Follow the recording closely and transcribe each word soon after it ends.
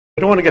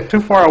don't want to get too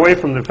far away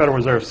from the Federal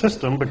Reserve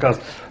System, because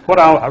what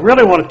I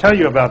really want to tell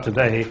you about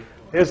today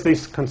is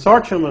these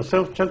consortium of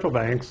central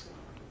banks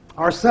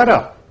are set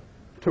up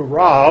to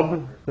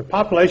rob the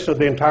population of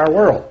the entire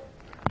world.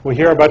 We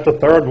hear about the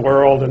third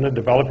world and the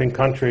developing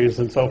countries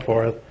and so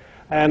forth,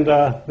 and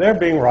they're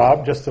being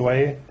robbed just the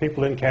way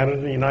people in Canada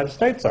and the United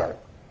States are.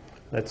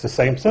 It's the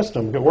same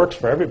system. It works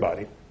for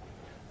everybody.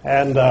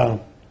 And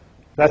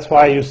that's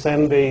why you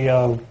send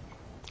the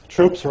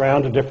troops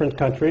around to different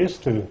countries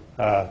to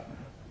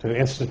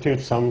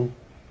institute some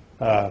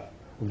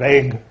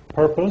vague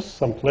purpose,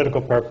 some political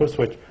purpose,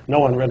 which no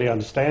one really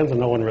understands and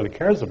no one really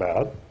cares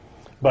about.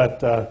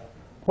 But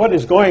what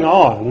is going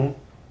on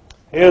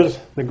is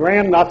the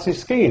grand Nazi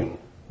scheme.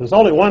 There's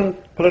only one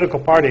political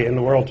party in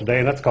the world today,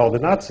 and that's called the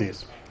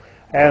Nazis.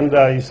 And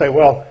you say,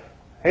 well,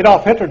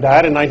 Adolf Hitler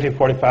died in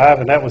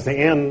 1945, and that was the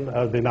end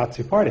of the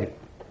Nazi Party.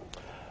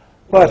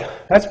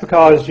 But that's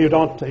because you've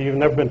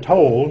never been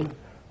told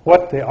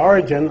what the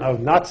origin of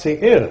Nazi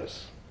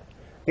is.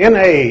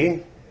 NA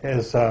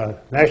is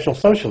National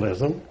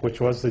Socialism, which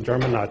was the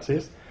German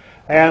Nazis.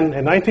 And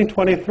in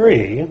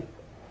 1923,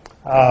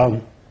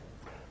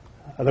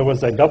 there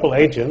was a double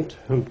agent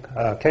who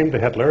came to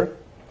Hitler,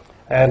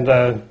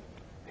 and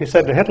he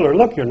said to Hitler,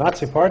 look, your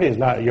Nazi party is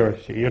not, your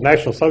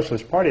National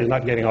Socialist Party is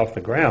not getting off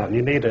the ground.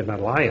 You need an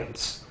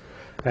alliance.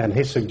 And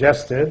he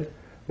suggested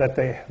that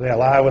they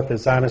ally with the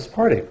Zionist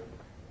Party.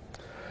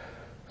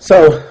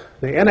 So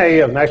the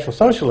NA of National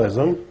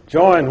Socialism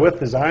joined with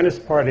the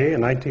Zionist Party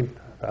in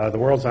the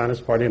World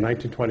Zionist Party in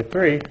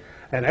 1923,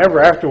 and ever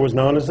after was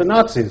known as the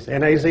Nazis,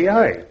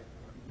 NaZi.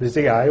 The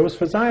ZI was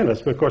for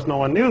Zionists, but of course no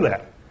one knew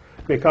that,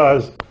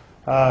 because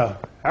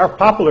our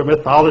popular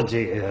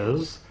mythology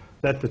is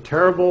that the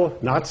terrible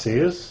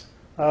Nazis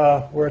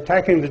were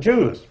attacking the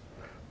Jews.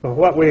 But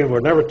what we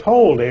were never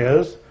told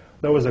is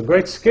there was a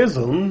great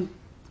schism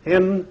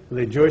in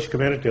the Jewish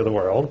community of the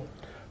world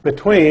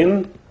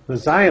between the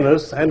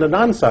Zionists and the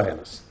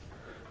non-Zionists.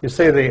 You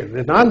see,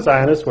 the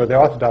non-Zionists were the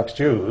Orthodox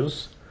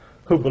Jews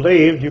who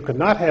believed you could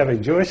not have a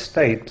Jewish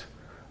state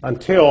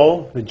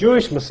until the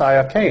Jewish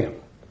Messiah came.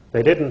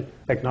 They didn't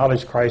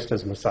acknowledge Christ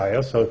as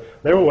Messiah, so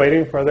they were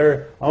waiting for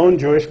their own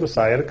Jewish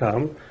Messiah to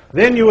come.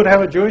 Then you would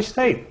have a Jewish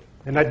state,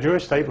 and that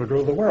Jewish state would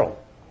rule the world.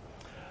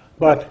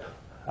 But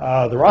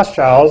the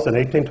Rothschilds in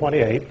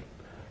 1828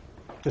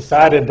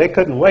 decided they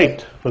couldn't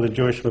wait for the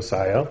Jewish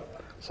Messiah,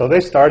 so they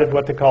started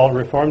what they called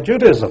Reform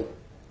Judaism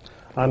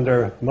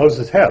under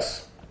Moses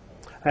Hess.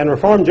 And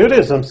Reform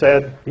Judaism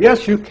said,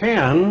 yes, you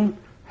can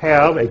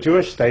have a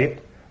Jewish state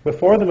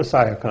before the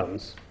Messiah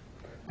comes.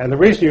 And the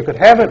reason you could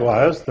have it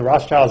was the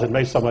Rothschilds had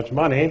made so much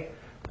money,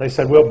 they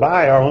said, we'll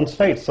buy our own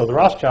state. So the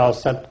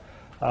Rothschilds sent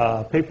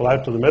people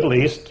out to the Middle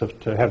East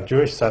to have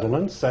Jewish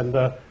settlements, and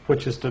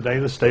which is today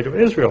the state of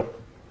Israel,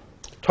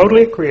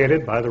 totally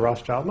created by the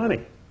Rothschild money.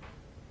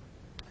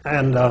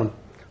 And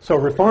so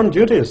Reform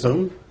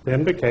Judaism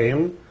then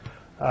became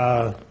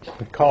the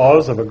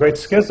cause of a great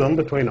schism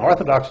between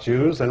Orthodox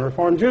Jews and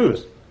Reform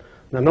Jews.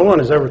 Now, no one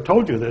has ever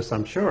told you this,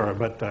 I'm sure,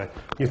 but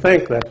you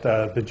think that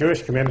the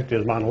Jewish community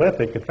is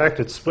monolithic. In fact,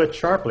 it's split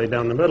sharply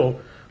down the middle.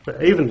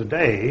 But even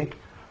today,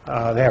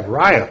 they have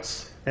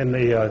riots in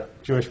the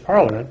Jewish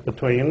parliament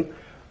between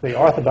the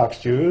Orthodox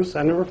Jews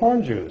and the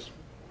Reform Jews.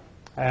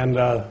 And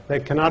they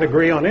cannot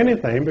agree on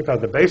anything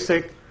because the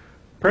basic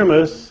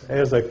premise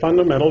is a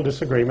fundamental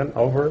disagreement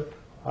over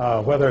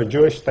whether a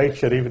Jewish state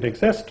should even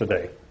exist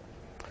today.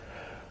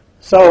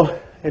 So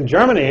in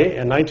Germany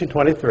in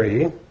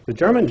 1923, the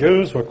German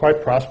Jews were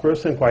quite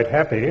prosperous and quite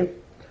happy,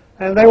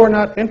 and they were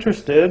not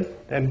interested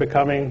in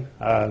becoming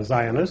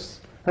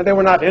Zionists, and they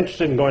were not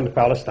interested in going to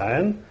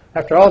Palestine.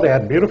 After all, they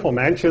had beautiful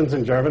mansions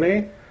in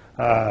Germany,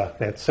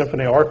 they had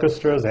symphony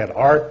orchestras, they had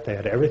art, they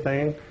had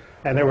everything,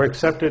 and they were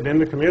accepted in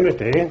the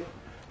community.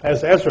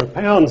 As Ezra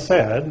Pound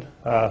said,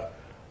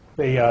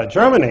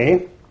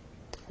 Germany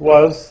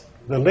was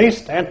the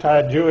least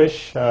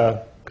anti-Jewish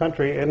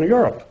country in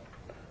Europe.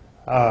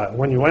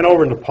 When you went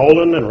over into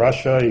Poland and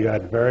Russia, you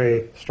had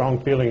very strong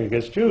feeling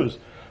against Jews.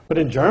 But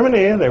in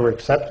Germany, they were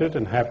accepted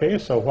and happy,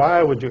 so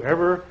why would you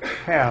ever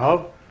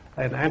have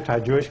an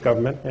anti-Jewish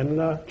government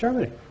in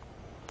Germany?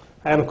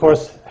 And of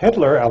course,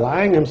 Hitler,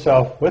 allying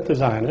himself with the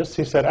Zionists,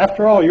 he said,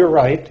 after all, you're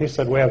right. He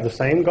said, we have the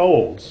same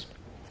goals.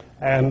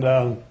 And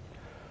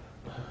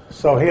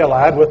so he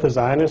allied with the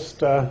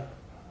Zionist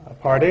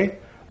party,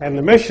 and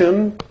the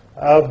mission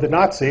of the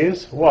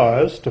Nazis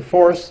was to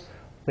force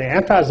the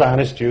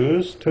anti-Zionist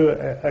Jews to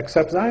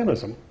accept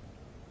Zionism.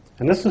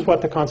 And this is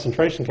what the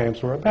concentration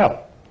camps were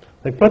about.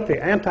 They put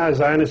the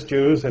anti-Zionist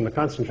Jews in the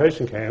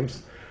concentration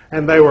camps,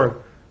 and they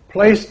were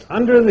placed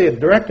under the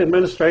direct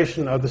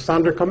administration of the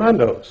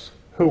Sonderkommandos,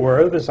 who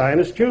were the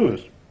Zionist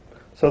Jews.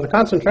 So the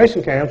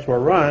concentration camps were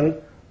run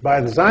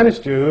by the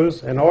Zionist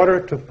Jews in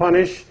order to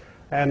punish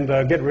and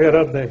get rid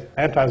of the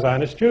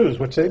anti-Zionist Jews,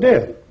 which they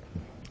did.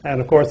 And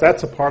of course,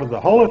 that's a part of the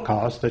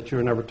Holocaust that you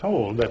were never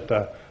told,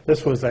 that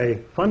this was a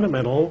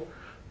fundamental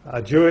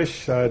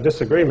Jewish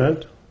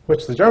disagreement,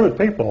 which the German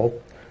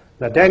people,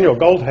 that Daniel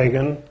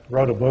Goldhagen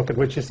wrote a book in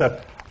which he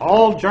said,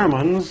 all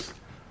Germans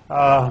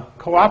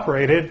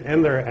cooperated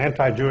in their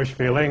anti-Jewish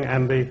feeling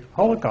and the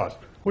Holocaust,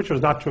 which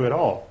was not true at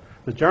all.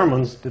 The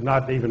Germans did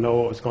not even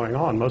know what was going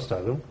on, most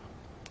of them.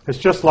 It's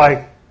just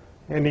like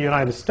in the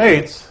United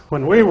States,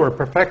 when we were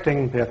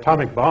perfecting the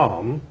atomic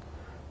bomb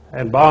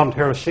and bombed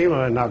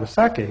Hiroshima and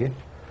Nagasaki,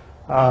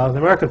 the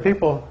American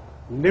people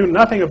knew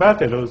nothing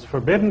about it. It was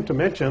forbidden to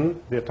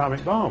mention the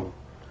atomic bomb.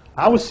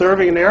 I was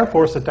serving in the Air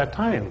Force at that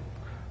time.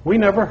 We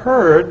never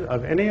heard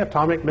of any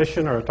atomic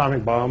mission or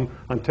atomic bomb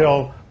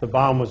until the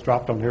bomb was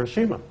dropped on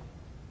Hiroshima.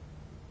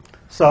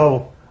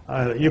 So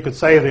you could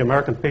say the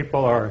American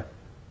people are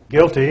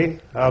guilty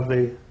of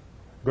the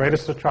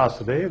greatest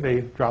atrocity,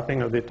 the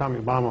dropping of the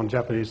atomic bomb on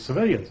Japanese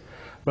civilians.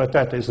 But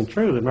that isn't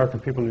true. The American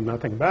people knew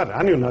nothing about it.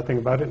 I knew nothing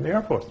about it in the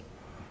Air Force.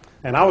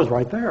 And I was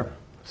right there.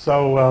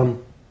 So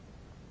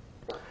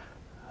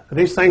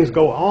these things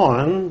go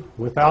on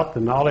without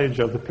the knowledge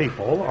of the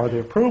people or the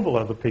approval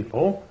of the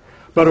people.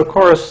 But of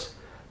course,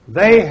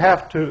 they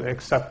have to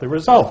accept the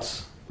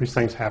results. These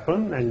things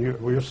happen, and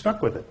you're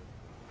stuck with it.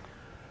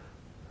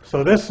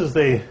 So this is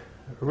the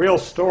real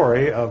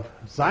story of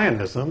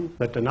Zionism,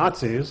 that the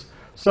Nazis.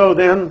 So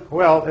then,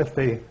 well, if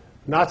the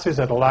Nazis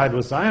had allied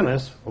with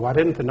Zionists, why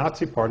didn't the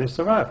Nazi Party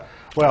survive?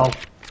 Well,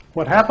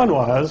 what happened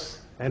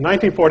was, in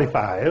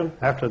 1945,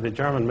 after the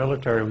German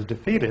military was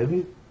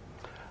defeated,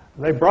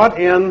 they brought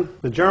in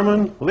the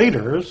German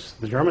leaders,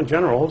 the German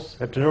generals,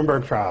 at the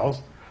Nuremberg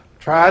trials,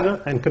 tried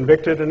and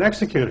convicted and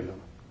executed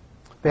them.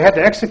 They had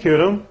to execute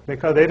them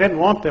because they didn't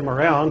want them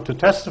around to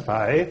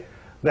testify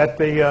that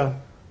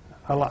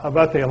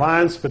about the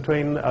alliance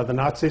between the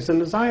Nazis and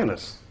the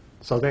Zionists.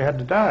 So they had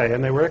to die,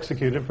 and they were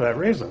executed for that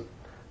reason.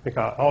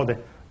 Because,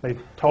 they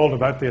told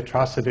about the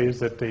atrocities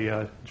that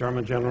the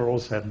German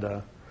generals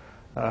had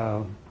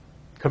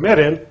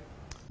committed.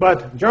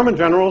 But German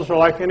generals are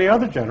like any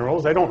other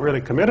generals. They don't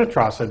really commit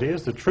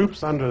atrocities. The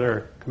troops under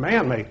their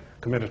command may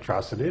commit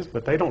atrocities,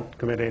 but they don't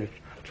commit any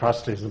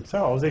atrocities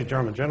themselves. These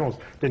German generals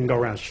didn't go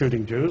around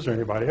shooting Jews or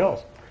anybody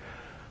else.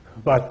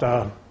 But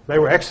they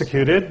were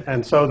executed,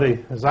 and so the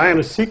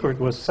Zionist secret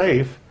was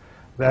safe.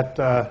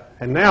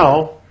 And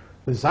now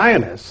the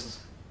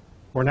Zionists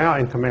were now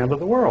in command of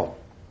the world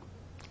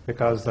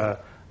because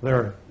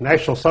their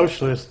National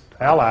Socialist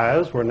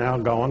allies were now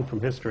gone from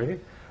history.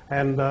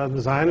 And the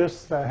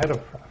Zionists had a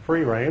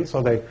free reign,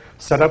 so they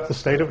set up the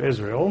State of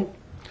Israel.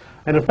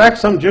 And in fact,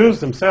 some Jews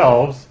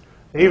themselves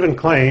even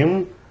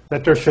claim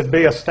that there should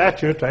be a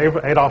statue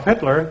to Adolf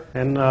Hitler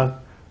in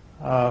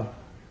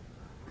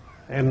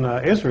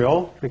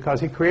Israel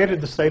because he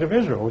created the State of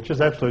Israel, which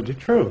is absolutely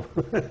true.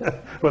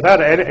 Without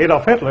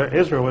Adolf Hitler,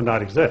 Israel would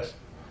not exist.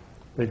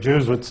 The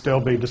Jews would still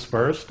be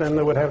dispersed, and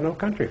they would have no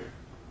country.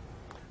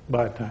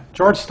 But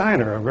George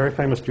Steiner, a very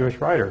famous Jewish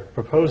writer,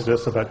 proposed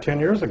this about 10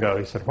 years ago.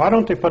 He said, why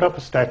don't they put up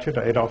a statue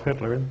to Adolf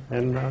Hitler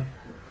in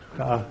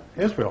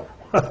Israel?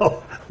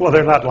 Well,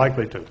 they're not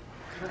likely to.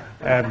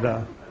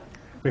 And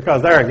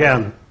because there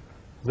again,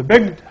 the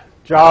big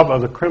job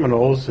of the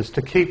criminals is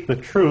to keep the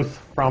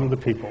truth from the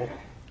people.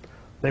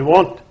 They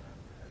want,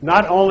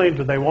 not only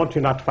do they want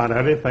you not to find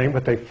out anything,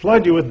 but they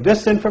flood you with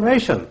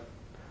disinformation.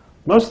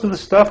 Most of the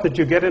stuff that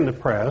you get in the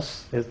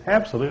press is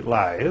absolute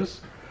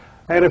lies.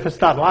 And if it's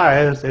not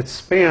lies, it's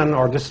spin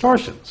or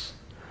distortions.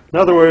 In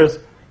other words,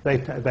 they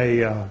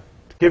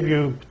give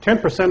you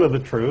 10% of the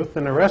truth,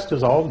 and the rest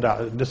is all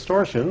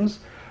distortions.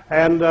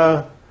 And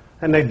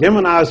they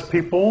demonize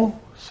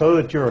people so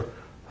that you're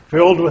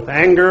filled with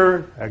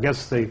anger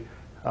against the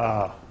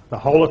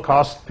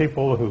Holocaust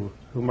people who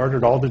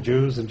murdered all the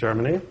Jews in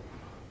Germany.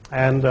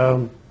 And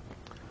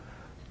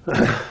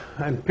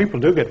and people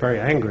do get very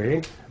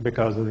angry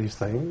because of these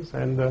things.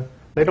 And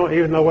they don't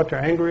even know what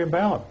they're angry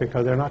about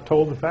because they're not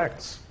told the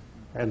facts.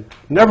 And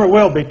never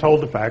will be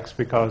told the facts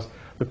because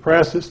the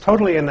press is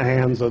totally in the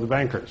hands of the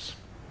bankers.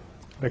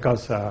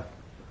 Because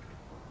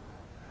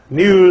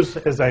news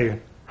is a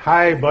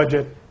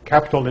high-budget,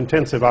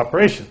 capital-intensive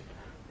operation.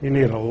 You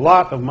need a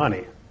lot of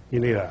money. You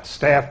need a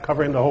staff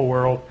covering the whole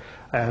world,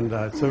 and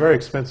it's a very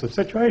expensive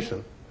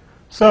situation.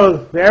 So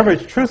the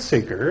average truth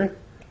seeker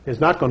is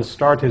not going to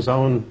start his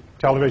own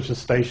television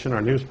station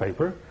or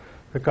newspaper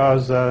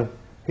because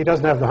he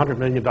doesn't have the $100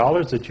 million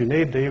that you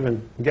need to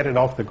even get it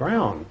off the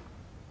ground.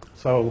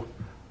 So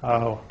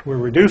we're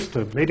reduced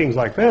to meetings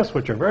like this,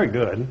 which are very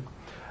good.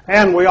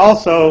 And we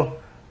also,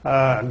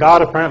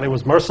 God apparently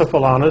was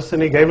merciful on us,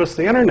 and he gave us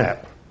the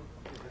internet.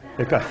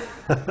 Because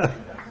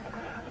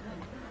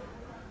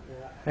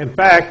in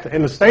fact,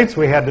 in the States,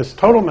 we had this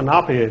total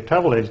monopoly of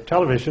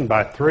television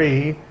by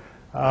 3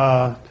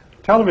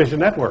 television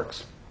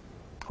networks,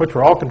 which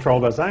were all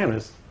controlled by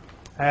Zionists.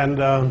 And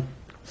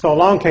so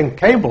along came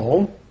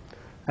cable,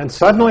 and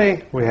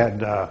suddenly we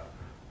had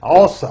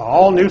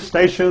all new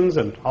stations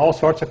and all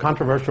sorts of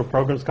controversial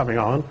programs coming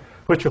on,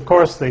 which of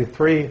course the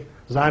 3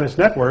 Zionist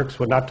networks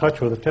would not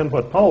touch with a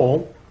 10-foot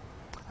pole.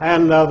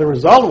 And the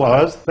result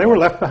was they were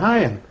left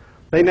behind.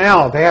 They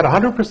had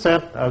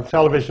 100% of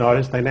television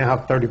audience. They now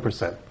have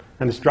 30%,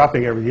 and it's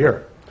dropping every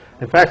year.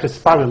 In fact, it's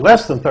probably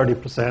less than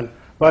 30%,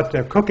 but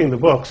they're cooking the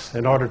books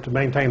in order to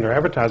maintain their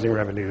advertising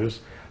revenues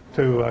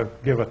to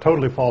give a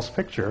totally false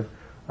picture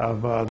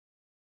of